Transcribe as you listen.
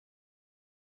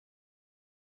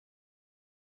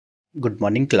Good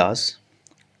morning, class.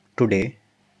 Today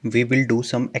we will do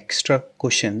some extra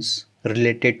questions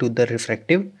related to the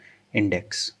refractive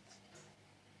index.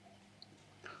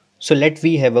 So let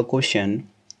we have a question.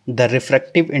 The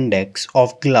refractive index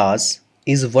of glass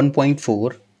is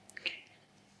 1.4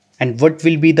 and what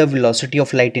will be the velocity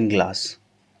of light in glass?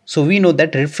 So we know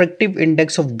that refractive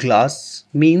index of glass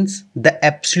means the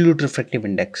absolute refractive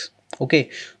index. Okay,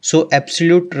 so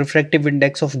absolute refractive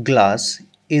index of glass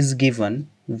is given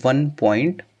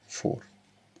 1.4.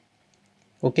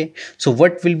 Okay, so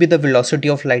what will be the velocity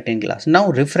of light in glass? Now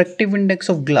refractive index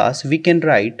of glass, we can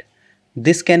write,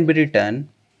 this can be written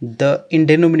the in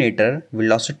denominator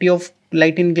velocity of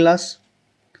light in glass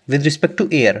with respect to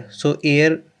air. So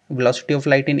air, velocity of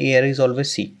light in air is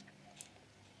always c.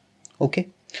 Okay,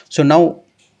 so now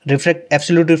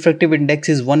absolute refractive index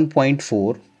is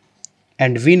 1.4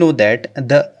 and we know that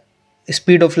the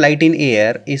speed of light in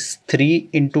air is 3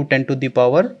 into 10 to the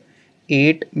power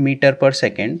 8 meter per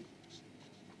second,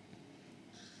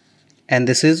 and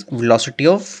this is velocity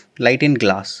of light in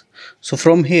glass. So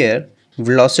from here,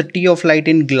 velocity of light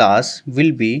in glass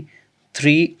will be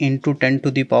 3 into 10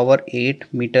 to the power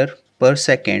 8 meter per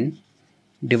second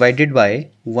divided by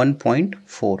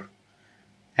 1.4,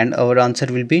 and our answer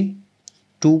will be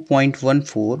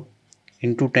 2.14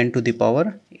 into 10 to the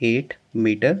power 8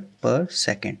 meter per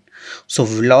second. So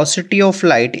velocity of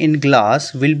light in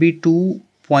glass will be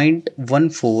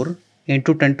 2.14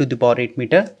 into 10 to the power 8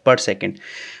 meter per second.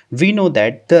 We know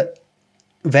that the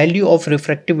value of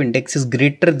refractive index is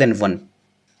greater than 1.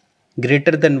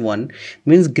 Greater than 1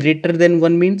 means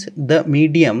the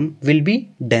medium will be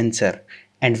denser,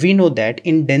 and we know that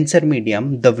in denser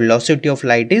medium the velocity of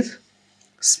light is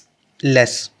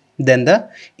less than the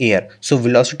air. So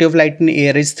velocity of light in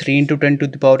air is 3 into 10 to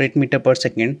the power 8 meter per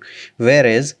second,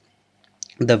 whereas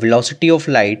the velocity of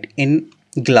light in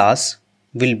glass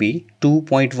will be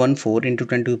 2.14 into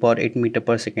 10 to the power 8 meter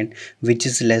per second, which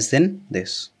is less than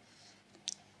this.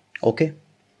 Okay,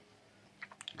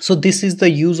 so this is the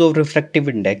use of refractive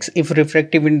index. If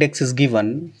refractive index is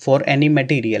given for any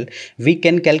material, we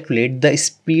can calculate the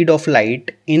speed of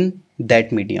light in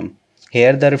that medium.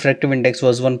 Here the refractive index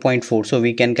was 1.4, so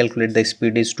we can calculate the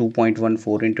speed is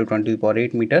 2.14 into 10 to the power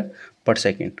 8 meter per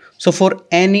second. So for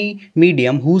any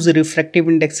medium whose refractive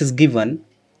index is given,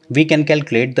 we can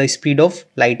calculate the speed of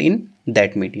light in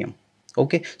that medium.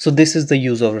 Okay, so this is the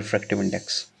use of refractive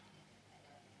index.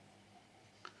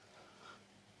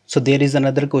 So there is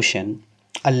another question.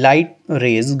 A light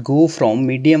rays go from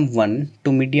medium 1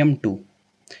 to medium 2.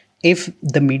 If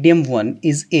the medium 1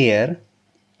 is air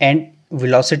and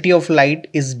velocity of light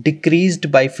is decreased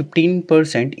by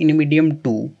 15% in medium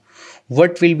 2,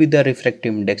 what will be the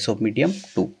refractive index of medium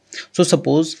 2? So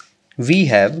suppose we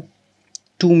have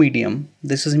two medium,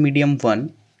 this is medium 1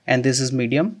 and this is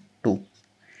medium 2,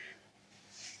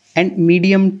 and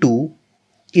medium 2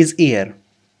 is air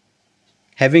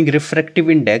having refractive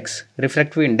index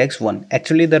 1.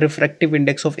 Actually the refractive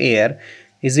index of air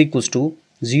is equals to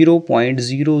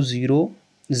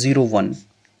 0.0001,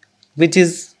 which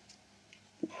is,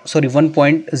 sorry,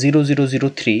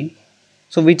 1.0003,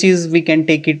 so which is, we can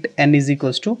take it n is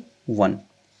equals to 1.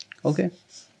 Okay,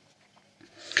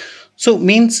 so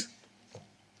means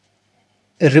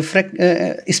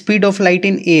speed of light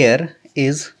in air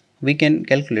is, we can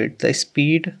calculate the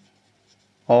speed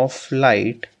of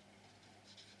light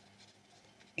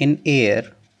in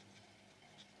air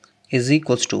is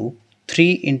equals to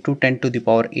 3 into 10 to the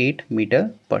power 8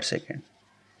 meter per second.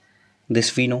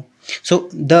 This we know. So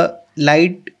the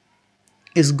light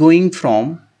is going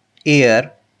from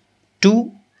air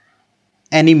to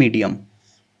any medium,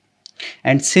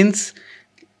 and since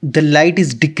the light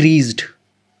is decreased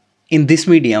in this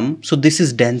medium, so this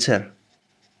is denser.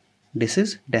 This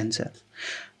is denser.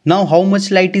 Now how much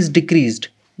light is decreased?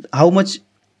 How much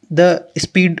the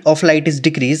speed of light is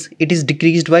decreased? It is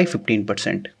decreased by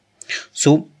 15%.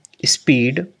 So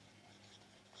speed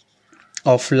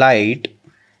of light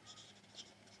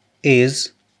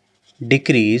is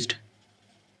decreased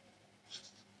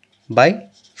by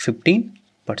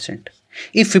 15%.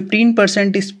 If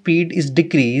 15% speed is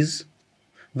decreased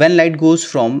when light goes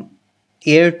from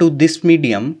air to this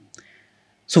medium,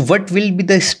 so what will be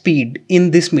the speed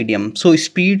in this medium? So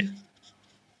speed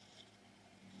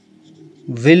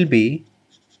will be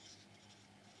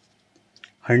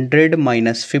 100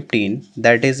 minus 15,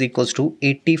 that is equals to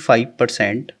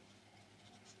 85%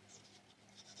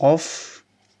 of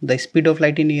the speed of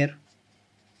light in air.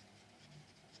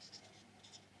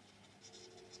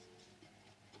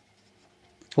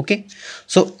 Okay,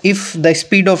 so if the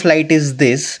speed of light is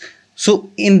this, so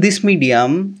in this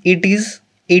medium it is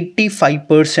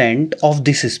 85% of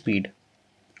this speed.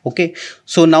 Okay,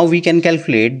 so now we can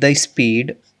calculate the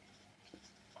speed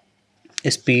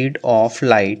of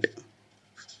light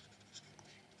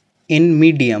in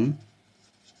medium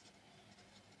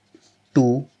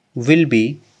 2 will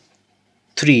be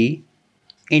 3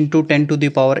 into 10 to the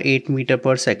power 8 meter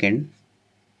per second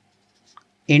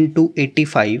into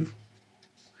 85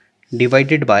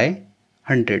 divided by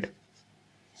 100.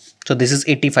 So this is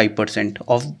 85%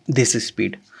 of this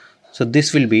speed. So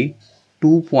this will be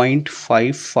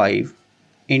 2.55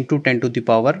 into 10 to the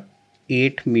power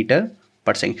 8 meter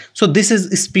per second. So this is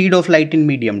speed of light in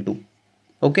medium 2.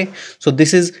 Okay, so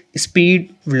this is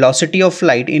speed velocity of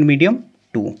light in medium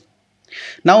 2.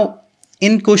 Now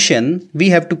in question we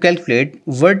have to calculate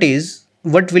what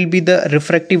will be the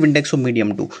refractive index of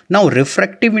medium 2. Now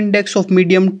refractive index of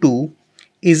medium 2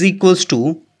 is equals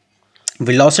to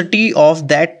velocity of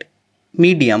that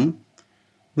medium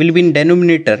will be in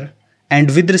denominator and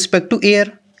with respect to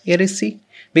air is c,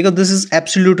 because this is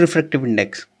absolute refractive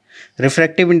index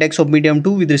of medium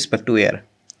 2 with respect to air.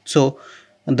 So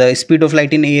the speed of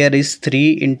light in air is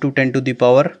 3 into 10 to the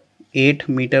power 8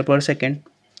 meter per second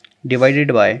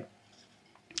divided by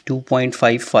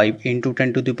 2.55 into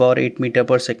 10 to the power 8 meter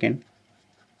per second.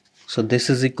 So this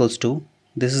is equals to,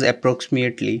 this is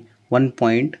approximately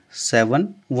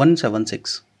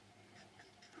 1.7176.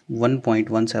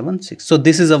 1.176. So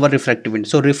this is our refractive index.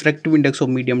 So refractive index of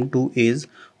medium 2 is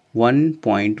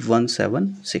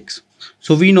 1.176.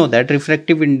 So we know that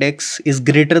refractive index is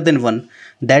greater than 1.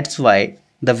 That's why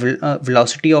the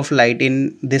velocity of light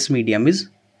in this medium is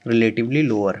relatively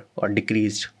lower or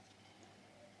decreased.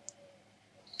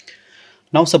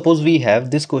 Now suppose we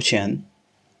have this question: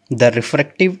 the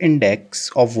refractive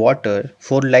index of water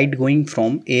for light going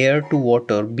from air to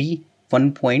water be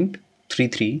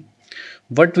 1.33.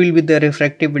 What will be the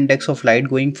refractive index of light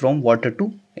going from water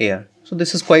to air? So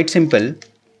this is quite simple.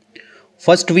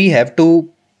 First we have to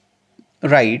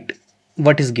write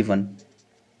what is given.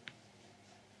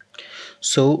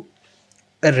 So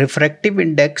a refractive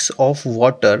index of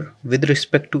water with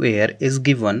respect to air is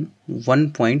given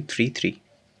 1.33.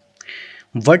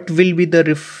 What will be the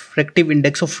refractive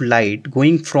index of light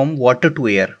going from water to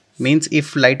air? Means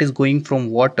if light is going from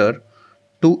water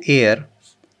to air,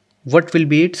 what will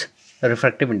be its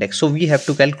refractive index? So we have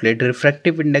to calculate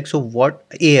refractive index of what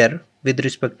air with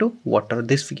respect to water.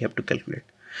 This we have to calculate.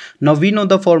 Now we know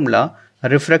the formula: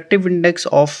 refractive index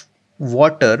of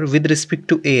water with respect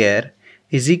to air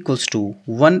is equals to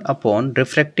 1 upon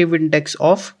refractive index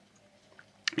of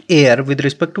air with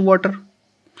respect to water.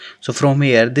 So from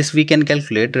here this we can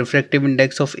calculate refractive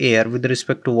index of air with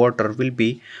respect to water will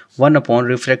be 1 upon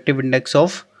refractive index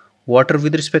of water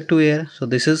with respect to air. So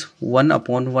this is 1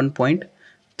 upon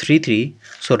 1.33.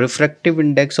 So refractive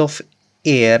index of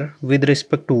air with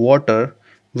respect to water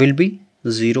will be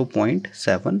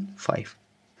 0.75.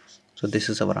 So this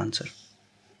is our answer.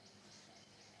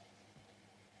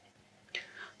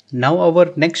 Now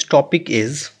our next topic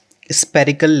is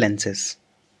spherical lenses.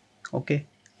 Okay,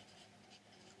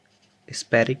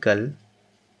 spherical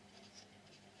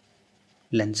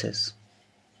lenses.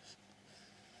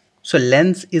 So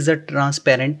lens is a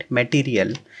transparent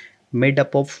material made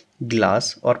up of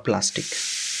glass or plastic,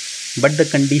 but the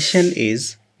condition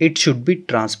is it should be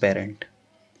transparent.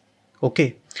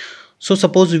 Okay, so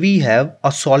suppose we have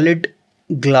a solid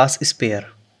glass sphere.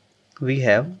 We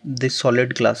have this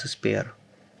solid glass sphere.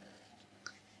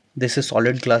 This is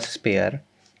solid glass sphere,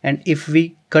 and if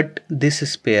we cut this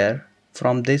sphere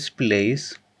from this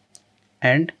place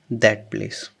and that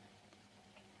place.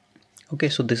 Okay,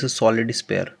 so this is solid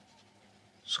sphere.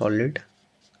 Solid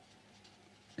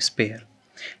sphere,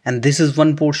 and this is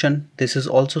one portion. This is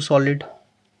also solid,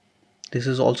 this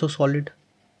is also solid,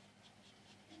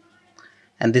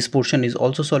 and this portion is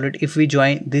also solid. If we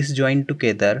join this join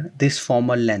together, this form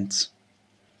a lens.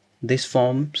 This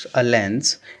forms a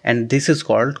lens, and this is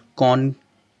called convex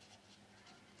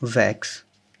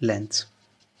lens.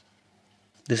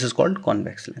 This is called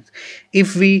convex lens.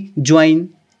 If we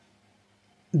join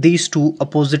these two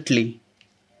oppositely,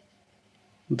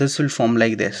 this will form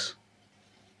like this.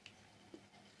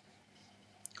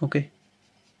 Okay,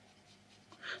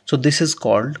 so this is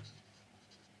called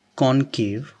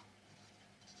concave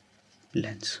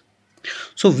lens.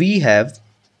 So we have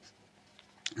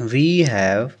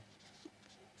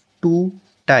two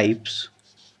types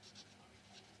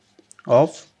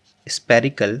of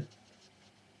spherical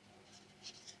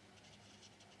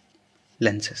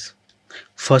lenses.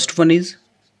 First one is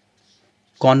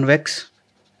convex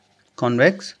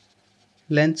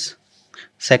lens.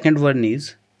 Second one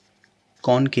is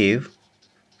concave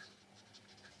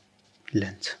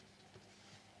lens.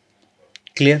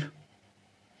 Clear?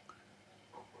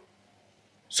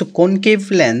 So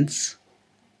convex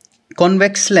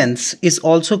lens is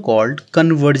also called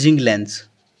converging lens.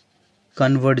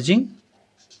 Converging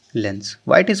lens.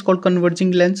 Why it is called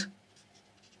converging lens?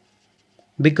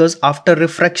 Because after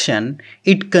refraction,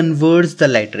 it converts the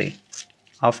light ray.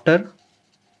 After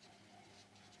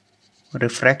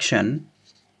refraction,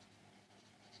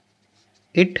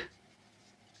 it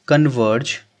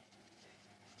converge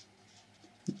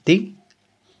the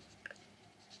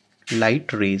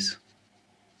light rays.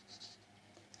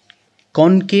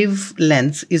 Concave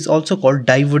lens is also called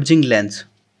diverging lens.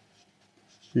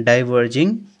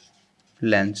 Diverging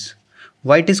lens.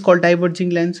 Why it is called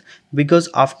diverging lens? Because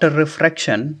after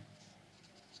refraction,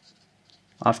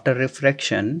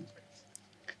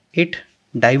 it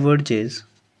diverges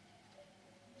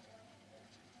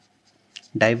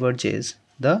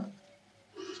the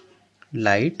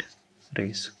light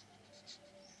rays.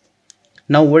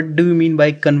 Now what do you mean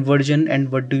by conversion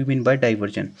and what do you mean by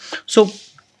diversion? So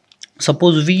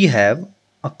suppose we have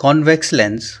a convex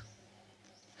lens.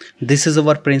 This is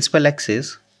our principal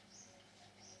axis.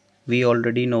 We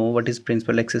already know what is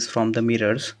principal axis from the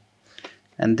mirrors,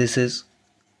 and this is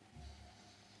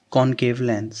concave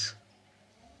lens,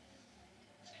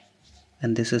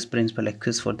 and this is principal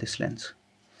axis for this lens.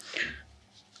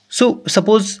 So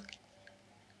suppose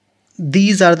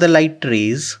these are the light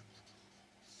rays.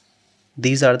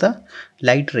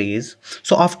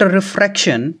 So after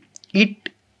refraction, it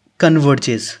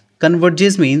converges.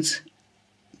 Converges means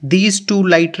these two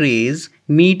light rays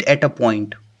meet at a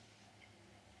point.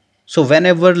 So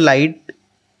whenever light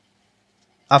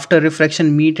after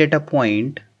refraction meet at a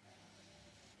point,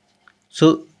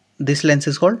 so this lens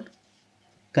is called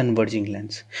converging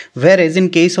lens. Whereas in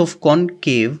case of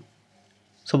concave,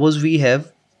 suppose we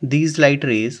have these light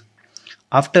rays,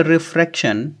 after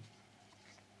refraction,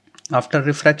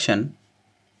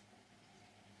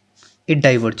 it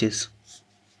diverges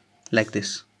like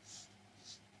this.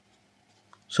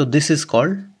 So this is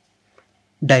called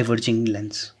diverging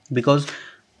lens, because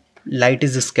light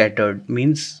is scattered,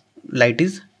 means light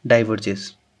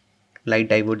diverges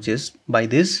by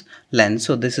this lens.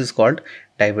 So this is called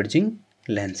diverging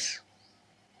lens.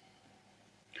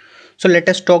 So let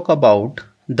us talk about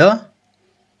the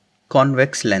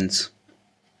convex lens.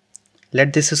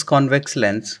 Let this is convex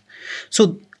lens.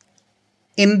 So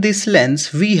in this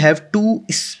lens we have two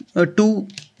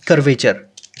curvature.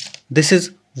 This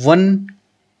is one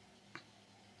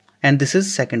and this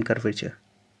is second curvature.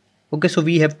 Okay, so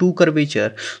we have two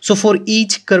curvature. So for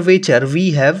each curvature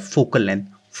we have focal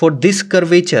length. For this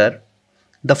curvature,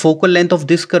 the focal length of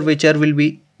this curvature will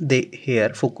be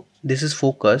here. This is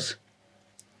focus,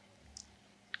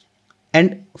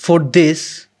 and for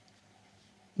this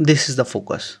is the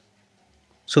focus.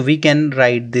 So we can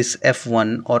write this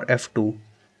f1 or f2,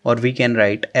 or we can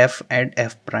write f and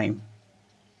f prime.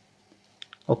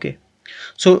 Okay,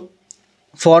 so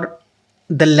for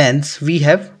the lens we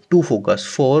have two focus.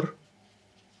 For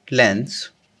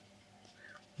lens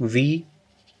we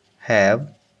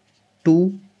have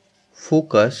two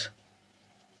focus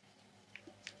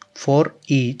for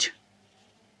each,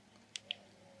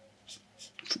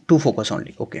 two focus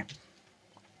only. Okay,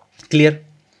 clear?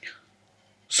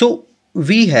 So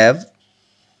we have,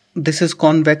 this is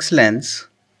convex lens,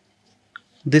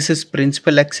 this is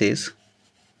principal axis.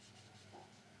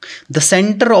 The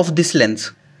center of this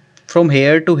lens from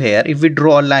here to here, if we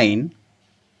draw a line,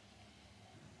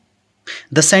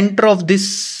 the center of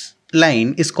this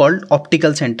line is called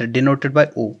optical center, denoted by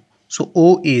O. So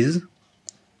O is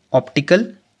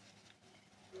optical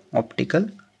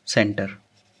center.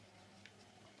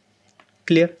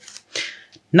 Clear?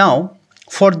 Now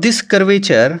for this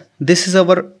curvature, this is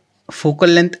our focal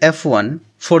length f1.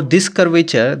 For this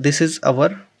curvature, this is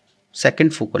our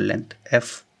second focal length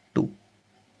f2.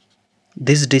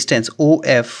 This distance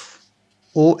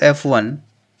OF1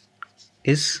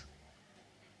 is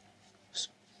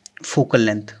focal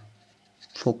length,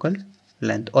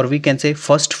 or we can say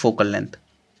first focal length,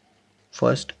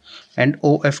 and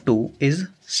OF2 is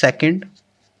second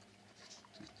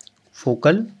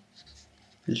focal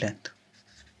length.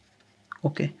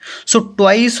 Okay, so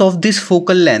twice of this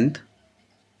focal length,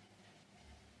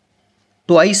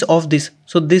 so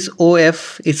this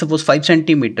OF is suppose 5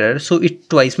 centimeter, so it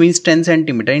twice means 10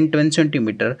 centimeter. In 10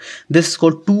 centimeter, this is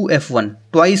called 2f1,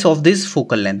 twice of this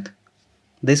focal length.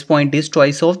 This point is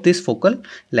twice of this focal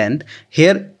length.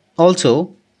 Here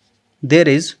also there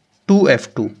is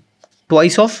 2f2,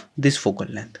 twice of this focal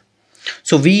length.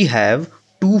 So we have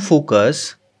two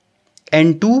focus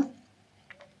and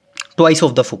twice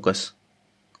of the focus.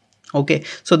 Okay,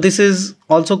 so this is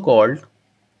also called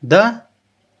the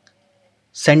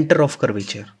center of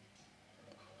curvature.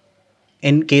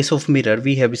 In case of mirror,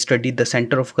 we have studied the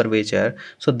center of curvature.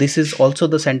 So this is also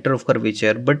the center of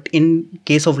curvature, but in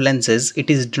case of lenses, it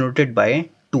is denoted by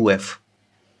 2f.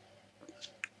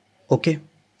 Okay.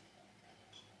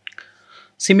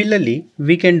 Similarly,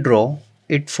 we can draw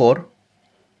it for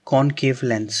concave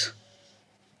lens.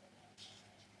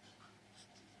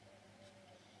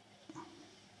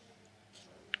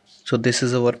 So this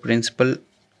is our principal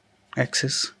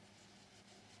axis.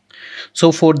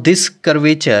 So for this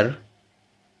curvature,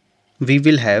 we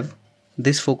will have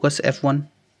this focus f1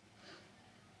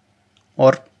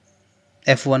 or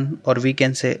f1, or we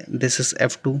can say this is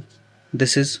f2,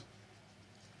 this is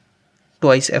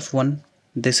twice f1,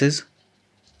 this is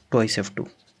twice f2.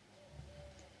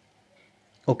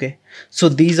 Okay, so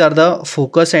these are the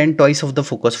focus and twice of the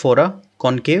focus for a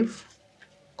concave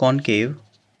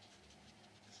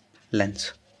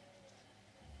lens.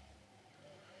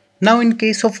 Now in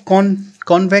case of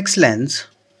convex lens,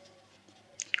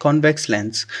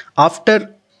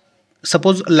 after,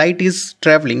 suppose light is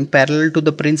traveling parallel to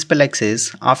the principal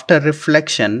axis, after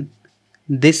reflection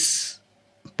this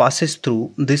passes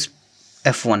through this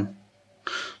f1.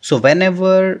 So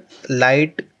whenever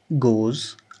light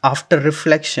goes after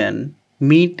reflection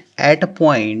meet at a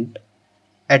point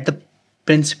at the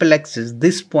principal axis,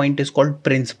 this point is called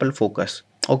principal focus.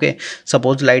 Okay,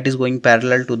 suppose light is going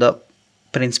parallel to the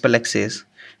principal axis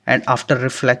and after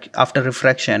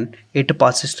refraction it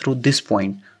passes through this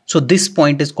point. So this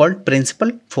point is called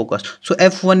principal focus. So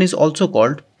f1 is also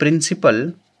called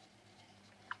principal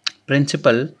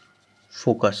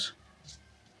focus,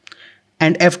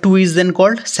 and f2 is then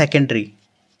called secondary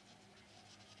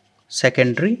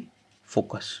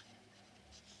focus.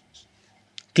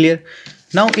 Clear?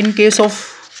 Now in case of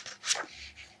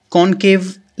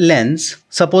concave lens,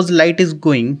 suppose light is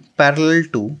going parallel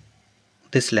to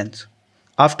this lens,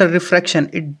 after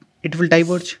refraction it will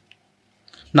diverge.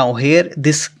 Now here,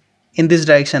 this in this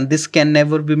direction, this can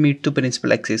never be meet to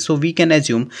principal axis, so we can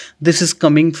assume this is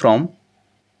coming from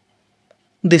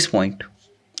this point.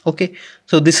 Okay,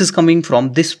 so this is coming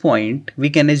from this point, we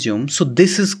can assume. So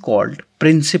this is called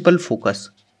principal focus,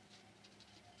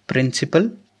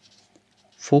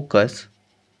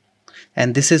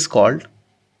 and this is called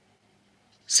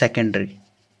secondary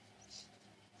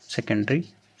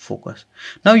focus.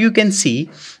 Now you can see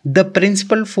the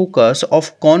principal focus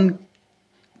of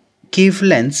concave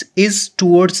lens is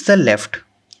towards the left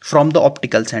from the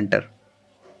optical center.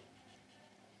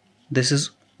 This is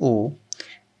O,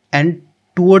 and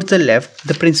towards the left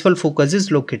the principal focus is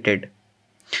located.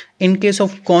 In case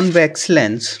of convex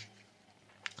lens,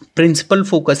 principal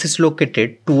focus is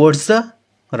located towards the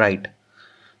right.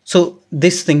 So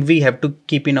this thing we have to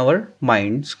keep in our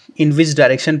minds, in which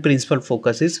direction principal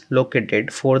focus is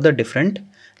located for the different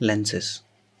lenses.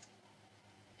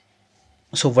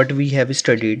 So what we have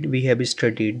studied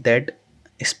that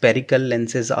spherical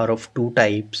lenses are of two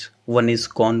types. One is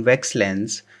convex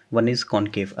lens, one is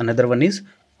concave, another one is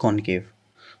concave.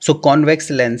 So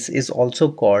convex lens is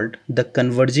also called the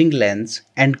converging lens,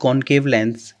 and concave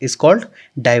lens is called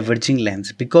diverging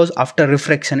lens, because after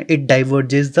refraction it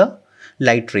diverges the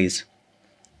light rays.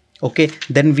 Okay,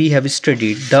 then we have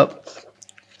studied the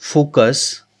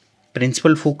focus,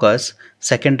 principal focus,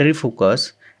 secondary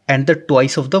focus, and the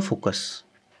twice of the focus.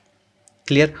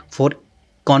 Clear? For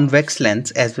convex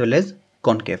lens as well as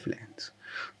concave lens.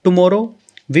 Tomorrow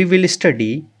we will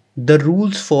study the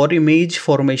rules for image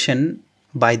formation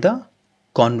by the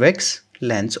convex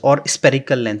lens or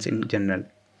spherical lens in general.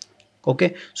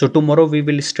 Okay, so tomorrow we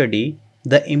will study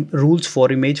the rules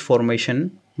for image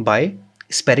formation by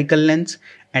spherical lens,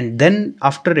 and then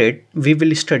after it we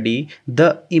will study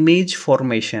the image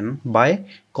formation by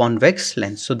convex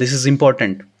lens. So this is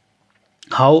important,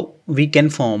 how we can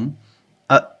form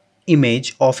a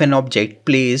image of an object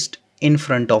placed in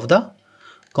front of the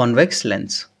convex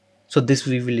lens. So this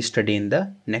we will study in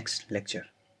the next lecture.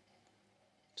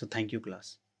 So thank you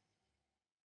class.